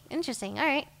pretty interesting. All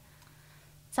right.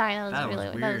 Sorry, that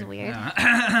was weird.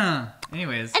 Yeah.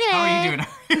 Anyways, how are you doing?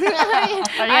 Are you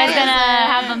guys gonna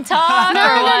have them talk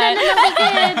or what?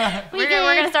 No, we good.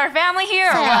 We're gonna start a family here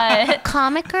or what?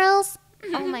 Comic Girls.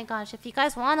 Oh my gosh! If you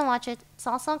guys want to watch it, it's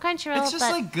also on Crunchyroll. It's just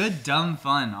like good dumb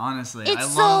fun, honestly.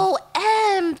 It's so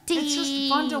empty. It's just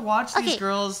fun to watch these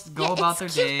girls go about their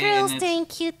day. Cute girls doing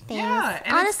cute things. Yeah,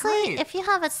 and honestly, it's great. if you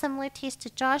have a similar taste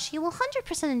to Josh, you will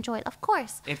 100% enjoy it. Of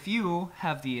course. If you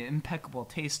have the impeccable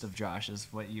taste of Josh, is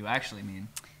what you actually mean.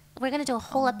 We're gonna do a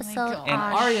whole episode God. And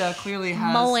on Arya clearly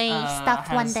has mowing stuff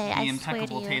has one day. the I swear to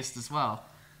impeccable you. taste as well.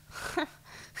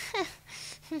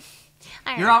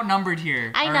 All You're right. outnumbered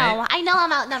here. I all know, right? I know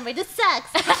I'm outnumbered. This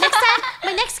sucks. Next time,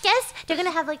 my next guest, they're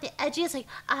gonna have like the edgiest, like,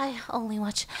 I only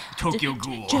watch Tokyo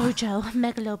Ghoul. JoJo,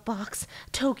 Megalo Box,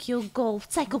 Tokyo Ghoul,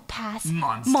 Psychopath,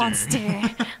 Monster.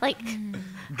 Like,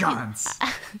 Gons.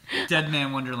 Dead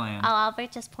Man Wonderland. oh,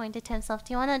 Albert just pointed to himself.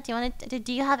 Do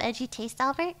you have edgy taste,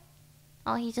 Albert?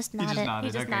 Oh, he just He nodded. just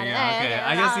nodded. Okay, nodded. yeah, okay.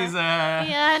 I guess he's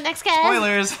yeah, next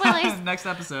guest. spoilers. Next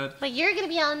episode. But you're gonna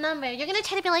be outnumbered. You're gonna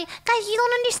try to be like, guys, you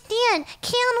don't understand.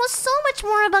 Canon was so much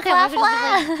more about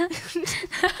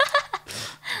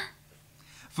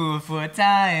For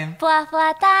time. Blah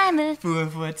blah diamond.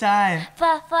 For time.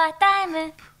 Blah blah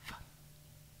diamond.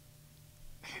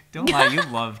 Don't lie, you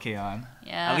love K-On.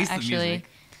 Yeah, At least actually. the music.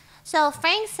 So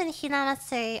FranXX and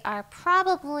Hinamatsuri are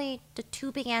probably the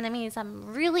two big animes I'm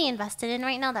really invested in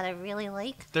right now that I really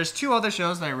like. There's two other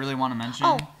shows that I really want to mention.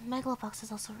 Oh, Megalo Box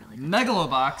is also really good. Megalo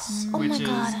Box, Oh which my is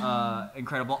God.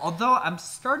 incredible. Although I'm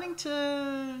starting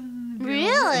to...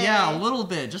 Really? Yeah, a little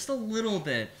bit. Just a little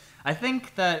bit. I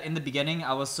think that in the beginning,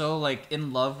 I was so like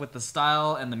in love with the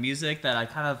style and the music that I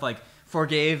kind of like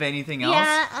forgave anything else.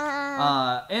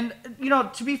 Yeah, And, you know,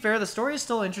 to be fair, the story is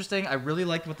still interesting. I really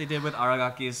liked what they did with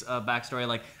Aragaki's backstory.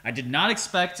 Like, I did not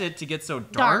expect it to get so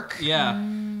dark. Yeah.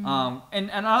 And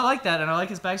I like that, and I like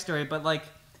his backstory. But, like,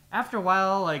 after a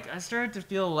while, like, I started to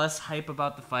feel less hype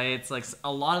about the fights. Like,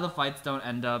 a lot of the fights don't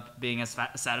end up being as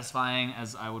satisfying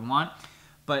as I would want.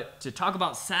 But to talk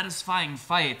about satisfying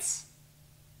fights,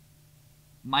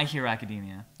 My Hero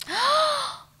Academia.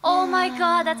 Oh my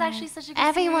god, that's actually such a good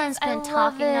everyone's series. been I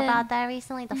love talking it. about that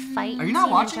recently. The fight. Are you not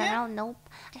scene watching in it? general. Nope.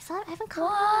 I haven't caught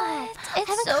What? up. I haven't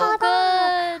It's so caught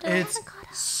up. good. It's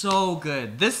so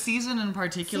good. This season in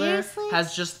particular Seriously?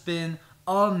 has just been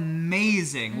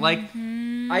amazing. Like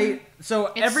It's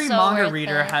every so manga worth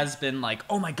reader it. has been like,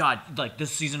 "Oh my god, like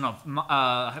this season of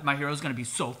My Hero is going to be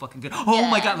so fucking good." Oh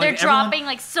my god, like they're everyone, dropping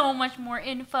like so much more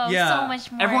info, so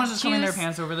much more. Everyone's just coming their juice.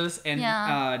 pants over this, and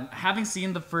Yeah. having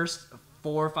seen the first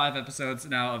 4 or 5 episodes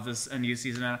now of this new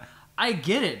season, I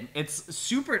get it. It's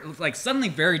super, like, suddenly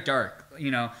very dark. You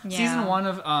know, Yeah. season 1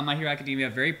 of My Hero Academia,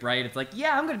 very bright. It's like,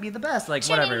 yeah, I'm gonna be the best. Like,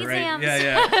 Shooting whatever, right? exams.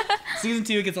 Yeah. Season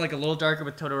 2 gets like a little darker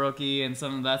with Todoroki and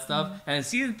some of that stuff, Mm-hmm. and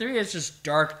season 3 is just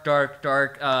dark.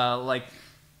 Like,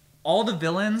 all the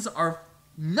villains are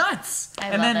nuts. I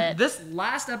and love then it. this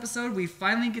last episode, we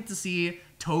finally get to see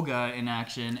Toga in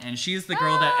action, and she's the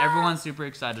girl that everyone's super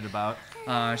excited about.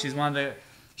 She's one of the.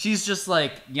 She's just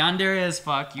like yandere as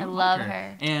fuck. You I like love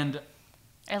her. And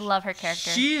I love her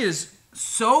character. she is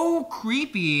so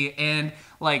creepy, and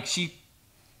like she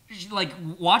like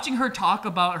watching her talk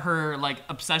about her like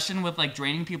obsession with like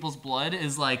draining people's blood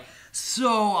is like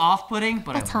so off-putting,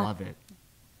 but That's I hot. love it.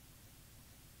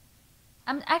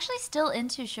 I'm actually still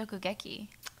into Shokugeki.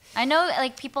 I know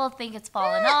like people think it's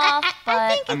fallen off, but I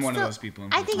think I'm it's one of still- those people,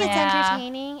 I think it's Yeah.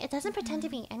 entertaining. It doesn't pretend to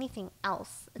be anything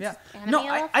else. It's Yeah. anime No,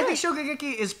 I love I think food.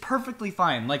 Shokugeki is perfectly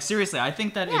fine. Like, seriously, I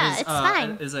think that Yeah, it is it's fine.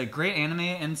 is a great anime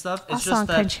and stuff. It's Also just on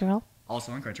that Crunchyroll.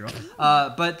 also on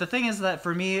Crunchyroll. But the thing is that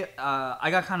for me,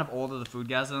 I got kind of old of the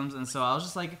foodgasms, and so I was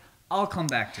just like, I'll come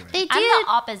back to it. They do. I'm the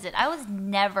opposite. I was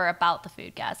never about the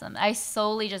foodgasm. I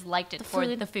solely just liked it for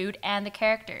food. the food and the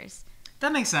characters.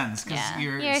 That makes sense because Yeah.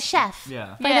 you're You're a chef.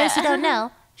 Yeah. For those who don't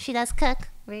know, she does cook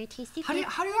very tasty How food.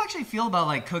 do you actually feel about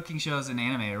like cooking shows in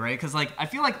anime, right? Because like I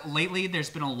feel like lately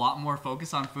there's been a lot more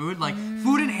focus on food. Like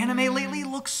food in anime lately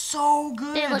looks so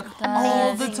good They look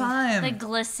all the amazing. time. The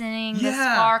glistening, the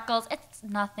Yeah. sparkles. It's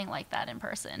nothing like that in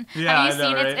person. Yeah, Have you I know,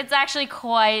 seen right? it? It's actually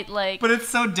quite like. but it's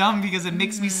so dumb because it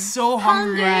makes me so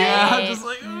hungry. Hungry. Yeah, just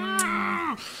like.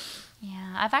 "Ugh."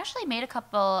 Yeah, I've actually made a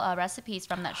couple recipes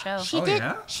from that show. She Oh, did.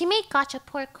 yeah? She made gotcha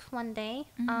pork one day.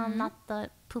 Not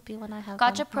the poopy one I have.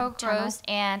 Gotcha on my pork channel. roast,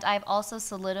 and I've also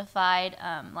solidified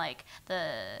like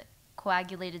the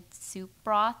coagulated soup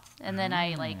broth, and then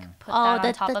I like put Oh, that the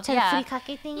on top of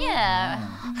furikake thing. yeah.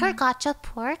 Her gotcha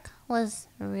pork was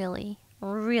really,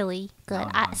 really good.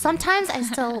 That was Sometimes I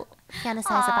still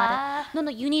fantasize about it. No,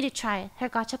 you need to try it. Her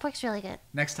gacha pork's really good.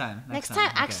 Next time. Next time,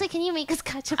 okay. actually, can you make us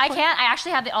gacha pork? I can't. I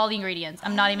actually have all the ingredients.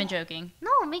 I'm not even joking.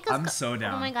 No, make us. I'm so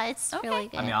down. Oh my god, it's really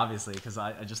good. I mean, obviously, because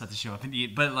I just have to show up and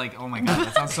eat. But like, oh my god,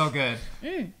 that sounds so good.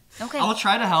 Okay. I'll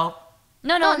try to help.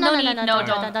 No, don't.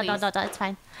 please. It's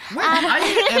fine. Wait,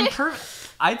 I am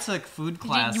I took food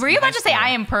class. Were you about to say I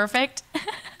am perfect?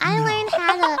 I learned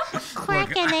how to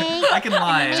crack an egg. I can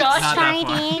lie. Make It's not that fried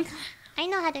far. egg. I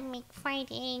know how to make fried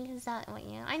eggs.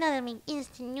 I know how to make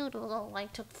instant noodles. Oh, I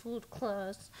took food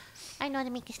class. I know how to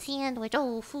make a sandwich.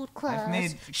 Oh, food class. I've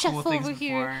made Chef cool things over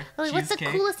here. before. Oh, what's the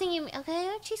Cheesecake. coolest thing you made? Okay,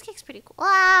 cheesecake's pretty cool.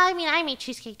 I mean, I made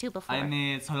cheesecake too before. I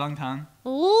made solangtang.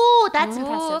 Ooh, that's Ooh,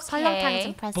 impressive. okay. Is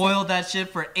impressive. Boiled that shit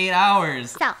for 8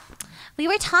 hours. So, we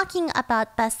were talking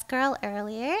about Best Girl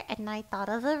earlier, and I thought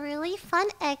of a really fun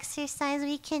exercise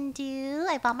we can do.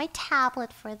 I bought my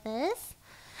tablet for this.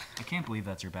 I can't believe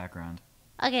that's your background.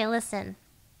 Okay, listen.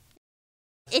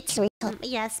 It's real.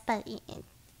 Yes, but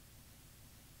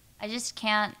I just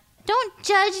can't. don't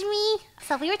judge me.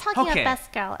 So we were talking Okay. about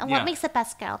Best Girl and Yeah. what makes a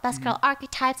Best Girl. Best Girl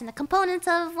archetypes and the components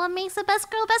of what makes a Best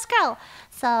Girl Best Girl.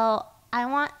 So I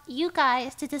want you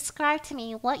guys to describe to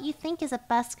me what you think is a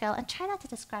Best Girl, and try not to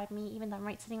describe me, even though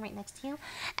I'm sitting right next to you.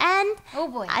 And Oh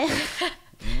boy. I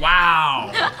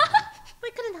Wow.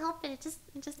 couldn't help it. It just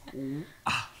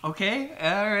Okay.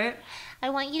 All right. I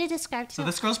want you to describe to So me.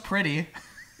 this girl's pretty.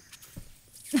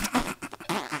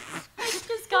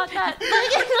 just got that.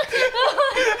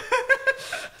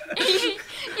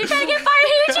 You're trying to get fired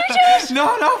here, Choo-Choo?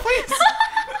 No, please.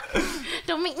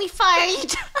 Don't make me fire you.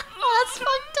 Oh, that's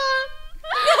fucked up.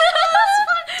 That's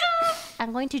fucked up.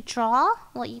 I'm going to draw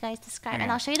what you guys describe, and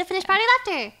Okay. I'll show you the finished product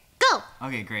after. Go.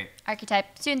 Okay, great.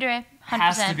 Archetype Tsundere. 100%.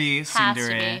 Has to be Has to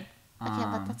Tsundere. be. Okay,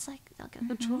 but that's like like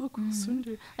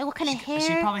what kind of hair?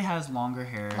 She probably has longer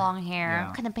hair. Long hair. Yeah.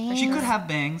 What kind of bangs? She could have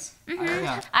bangs.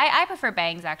 Yeah. I prefer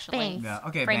bangs actually. Bangs. Yeah.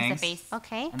 Okay, Frames bangs. the face.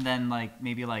 Okay. And then like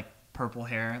maybe like purple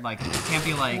hair. Like it can't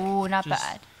be like. Ooh, not just-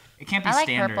 bad. It can't be I like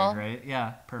standard, purple. right?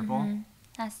 Yeah, purple.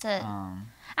 Has to.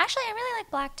 Actually, I really like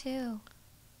black too.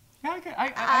 Yeah,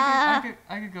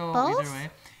 I could go both? either way.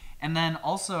 And then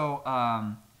also,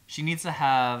 she needs to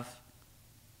have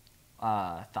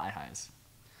thigh highs.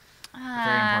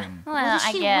 Very important. Well, What is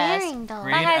I she guess. wearing though?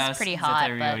 Grade Thigh high's S pretty hot,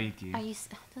 but- Zeterioriki. Are you?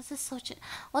 This is such a.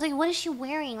 Well, like, what is she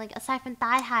wearing? Like, aside from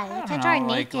thigh high, I I can't don't draw her know,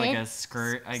 naked. like a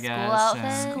skirt, I guess. outfit?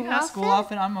 and- School yeah, school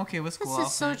outfit? outfit. I'm okay with school This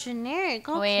is so outfit. generic.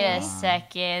 Okay. Wait a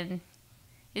second.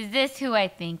 Is this who I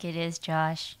think it is,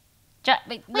 Josh?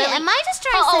 Wait, Wait, am I just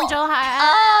drawing Oh, Senjo Hara?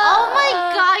 oh. Oh my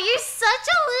god, you're such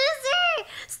a loser!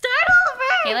 Start over!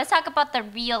 Okay, let's talk about the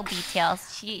real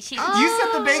details. She You said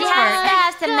the bangs She part. has to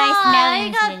have some nice God,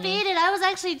 melons, I got Lily. baited. I was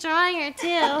actually drawing her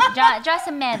too. Draw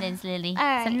some melons, Lily.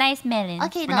 Alright. Some nice melons.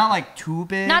 Okay, But no. not like too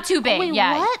big. Not too big, Wait,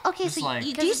 yeah. what? Okay, Just so like- do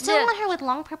you 'Cause still the- want her with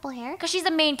long purple hair? Because she's the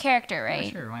main character, Yeah,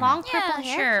 right? sure, why Long not? purple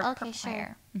yeah, hair? sure. Okay, purple sure.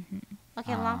 hair.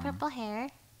 Okay, long purple hair.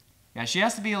 Yeah, she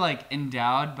has to be like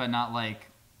endowed, but not like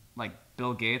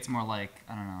Bill Gates. More like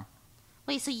I don't know.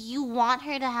 Wait, so you want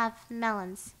her to have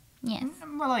melons? Yes.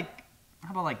 More like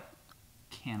how about like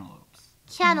cantaloupes?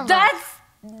 Cantaloupe.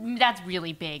 That's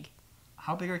really big.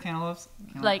 How big are cantaloupes?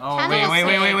 Like- oh Cantaloupes wait.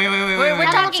 We're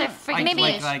Cantaloupes talking are freaking maybe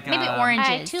big. maybe Like, oranges.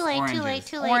 Alright, too late, too late, Oranges.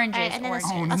 too late. Oranges, Alright, and then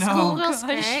oranges. Oh, a no. schoolgirl Gosh.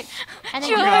 skirt. And then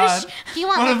Josh. God. do you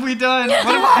want What like, have we done? What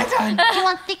have I done? do you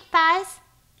want thick thighs?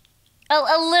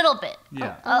 A little bit.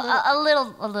 Yeah. A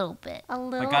little bit. A I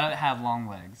little. gotta have long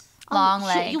legs. Long you-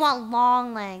 legs. You want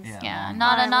long legs. Yeah. Yeah, long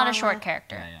not a Long short leg.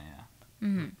 character.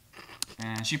 Yeah.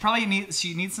 And she probably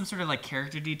needs some sort of like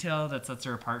character detail that sets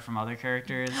her apart from other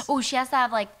characters. Oh, she has to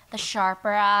have like the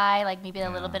sharper eye, like maybe a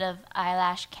little Yeah. bit of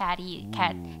eyelash, cat wing.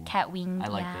 I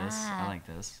like this. I like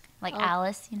this. like Oh.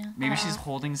 Alice, you know. Maybe she's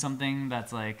holding something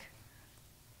that's like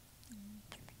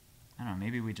I don't know.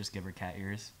 Maybe we just give her cat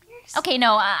ears. Okay,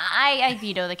 no, I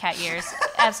veto the cat ears.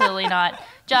 Absolutely not.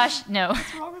 Josh, no,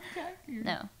 What's wrong with cat ears?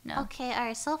 no. Okay,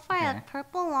 alright, so far I Okay. have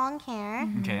purple long hair.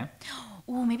 Okay.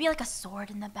 Ooh, maybe like a sword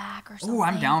in the back or something. Ooh,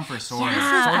 I'm down for swords.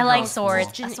 Yeah, Sword I like girl's cool.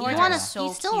 swords. You, A you, sword wanna, is so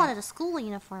you still cute. wanted a school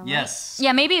uniform, right? Yes.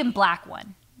 Yeah, maybe a black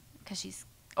one, cause she's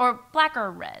or black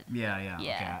or red. Yeah.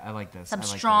 Yeah. Okay, I like this. Some I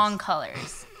like strong this.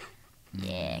 colors.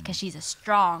 Yeah, cause she's a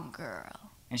strong girl.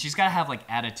 And she's gotta have like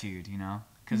attitude, you know,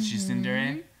 because she's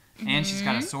Tsundere. And she's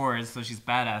got a sword, so she's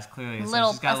badass. Clearly, so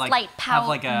Little- she's got a like slight have pout.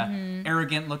 like a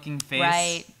arrogant-looking face,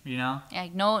 Right. You know,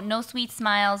 Like no sweet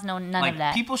smiles, none like of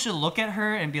that. people should look at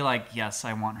her and be like, "Yes,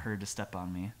 I want her to step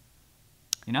on me."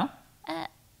 You know?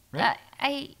 Right?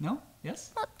 I No?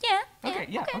 Yes? well, yeah. Okay,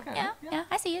 yeah, okay, yeah, yeah.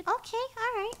 I see it. Okay,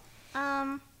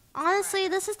 alright. Honestly,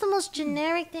 this is the most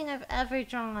generic thing I've ever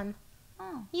drawn.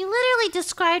 You literally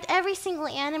described every single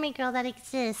anime girl that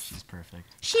exists. She's perfect.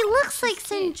 She looks like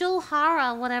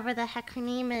Senjohara, whatever the heck her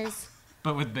name is.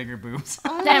 But with bigger boobs.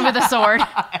 And with a sword.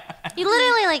 You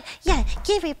literally like, yeah,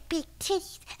 give her big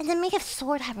titties and then make a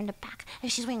sword have her in the back.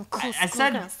 And she's wearing cool I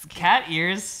said schoolgirl cat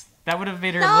ears. That would have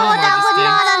made her No, a little more that would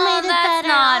distinct. not have made it That's better.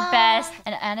 not best.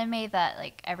 An anime that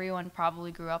like everyone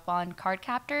probably grew up on,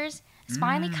 Cardcaptors, has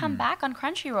finally come back on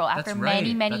Crunchyroll after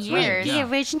many, many That's right, years. yeah. The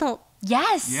original,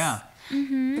 Yes. Yeah.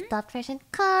 the dubbed version.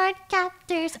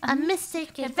 Cardcaptors, a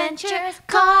mystic adventure.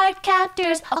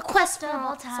 Cardcaptors, a quest for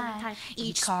all time.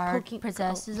 Each card poking-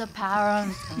 possesses a power on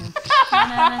its own.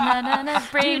 Na-na-na-na-na,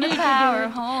 bring the power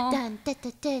home. Dun, dun,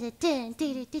 dun, dun, dun,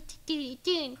 dun, dun, dun,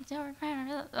 dun,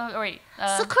 dun. Oh, wait.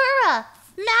 Sakura,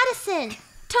 Madison,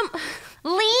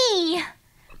 Lee.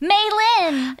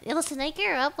 Maylin. Listen, I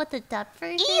grew up with the dubbed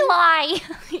version. Eli.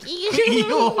 Eli.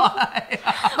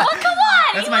 Oh, come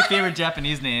on. That's my favorite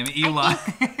Japanese name, Eli.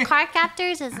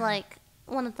 Cardcaptors is like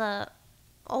one of the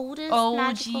oldest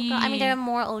magical OG. girl. I mean, there are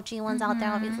more OG ones out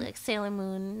there, obviously, like Sailor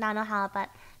Moon, Nanoha, but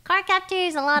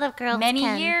Cardcaptors, a lot of girls Many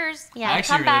can. years. Yeah, I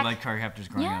actually come really back. like Cardcaptors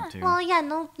growing Yeah. up too. Well, yeah,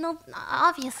 no,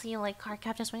 obviously you like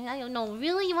Cardcaptors. I don't know,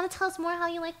 really? You want to tell us more how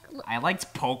you like? I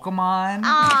liked Pokemon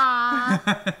Ah,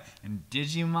 and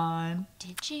Digimon.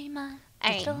 Digimon.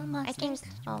 Alright, Digital I monsters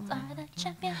think are the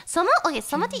champions. some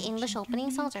of the English opening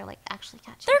songs are like actually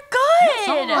catchy. They're good.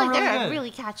 Some like really they're good.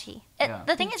 really catchy. Yeah.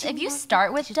 The thing is, if you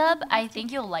start with dub, I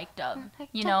think you'll like dub.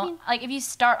 You know, like if you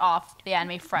start off the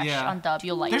anime fresh Yeah. on dub,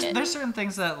 you'll like it. There's certain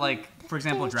things that, like, for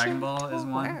example, Dragon Ball is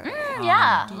one.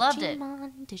 Yeah, loved it.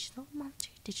 Digimon, digital monster,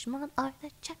 Digimon are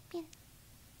the champion.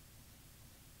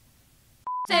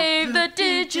 Save the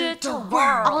digital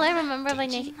world. All I remember by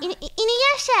name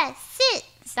Inuyasha, sit.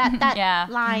 That Yeah.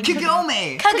 line.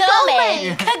 Kagome!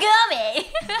 Kagome. Kagome.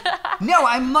 No,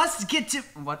 I must get to...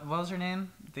 What was her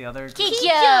name? The other...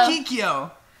 Kikyo.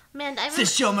 Kikyo! Man, I Says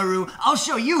Shomaru, I'll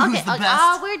show you who's the best.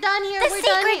 Oh, we're done here. The we're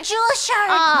done secret here. jewel shark.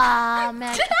 Ah,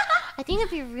 man. I think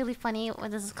it'd be really funny. Well,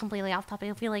 this is completely off topic.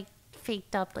 If we like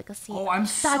faked up like a scene. Oh, I'm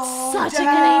so That's such down.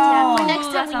 a good idea. For next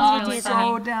Ooh, time that we sounds need to really do funny.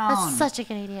 that. So down. That's such a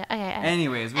good idea. Okay.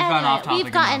 Anyways, we've gone off topic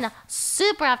We've gotten enough.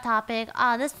 super off topic.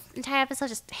 This entire episode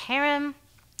just harem,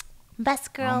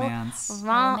 best girl, Romance.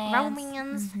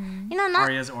 romance. You know, not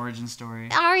Arya's origin story.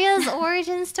 Arya's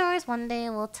origin stories. One day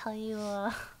we'll tell you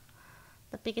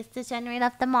the biggest degenerate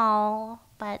of them all.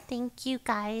 But thank you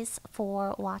guys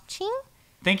for watching.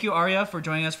 Thank you, Arya, for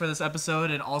joining us for this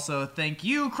episode, and also thank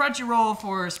you, Crunchyroll,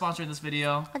 for sponsoring this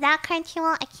video. Without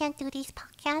Crunchyroll, I can't do these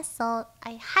podcasts, so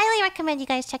I highly recommend you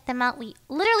guys check them out. We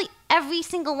literally, every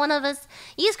single one of us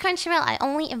use Crunchyroll. I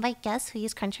only invite guests who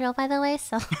use Crunchyroll, by the way,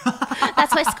 so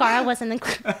that's why Scara wasn't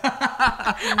included.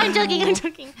 I'm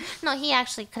joking. No, he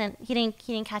actually couldn't. He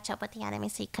didn't catch up with the anime,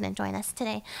 so he couldn't join us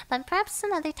today. But perhaps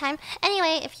another time.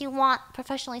 Anyway, if you want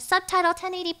professionally subtitled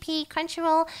 1080p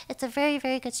Crunchyroll, it's a very,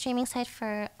 very good streaming site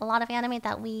for a lot of anime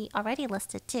that we already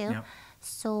listed too. Yep.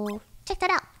 So check that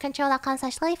out.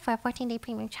 Crunchyroll.com/life for a 14-day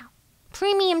premium trial.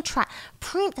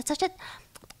 That's such a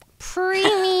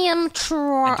premium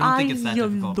trial. I don't think it's that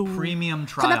difficult. Premium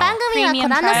この trial. 番組は Premium コ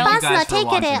ナンのスパンスの trial. 提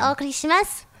供でお送りしま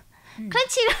す。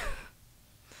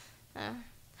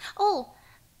Oh,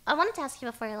 I wanted to ask you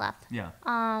before you left. Yeah.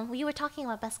 You were talking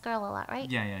about best girl a lot, right?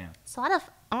 Yeah. So out of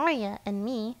Arya and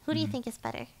me, who do you think is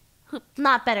better?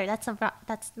 Not better. That's.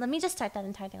 Let me just start that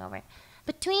entire thing over.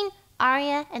 Between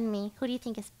Arya and me, who do you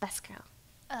think is best girl?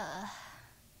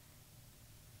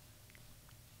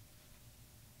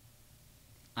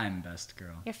 I'm best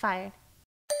girl. You're fired.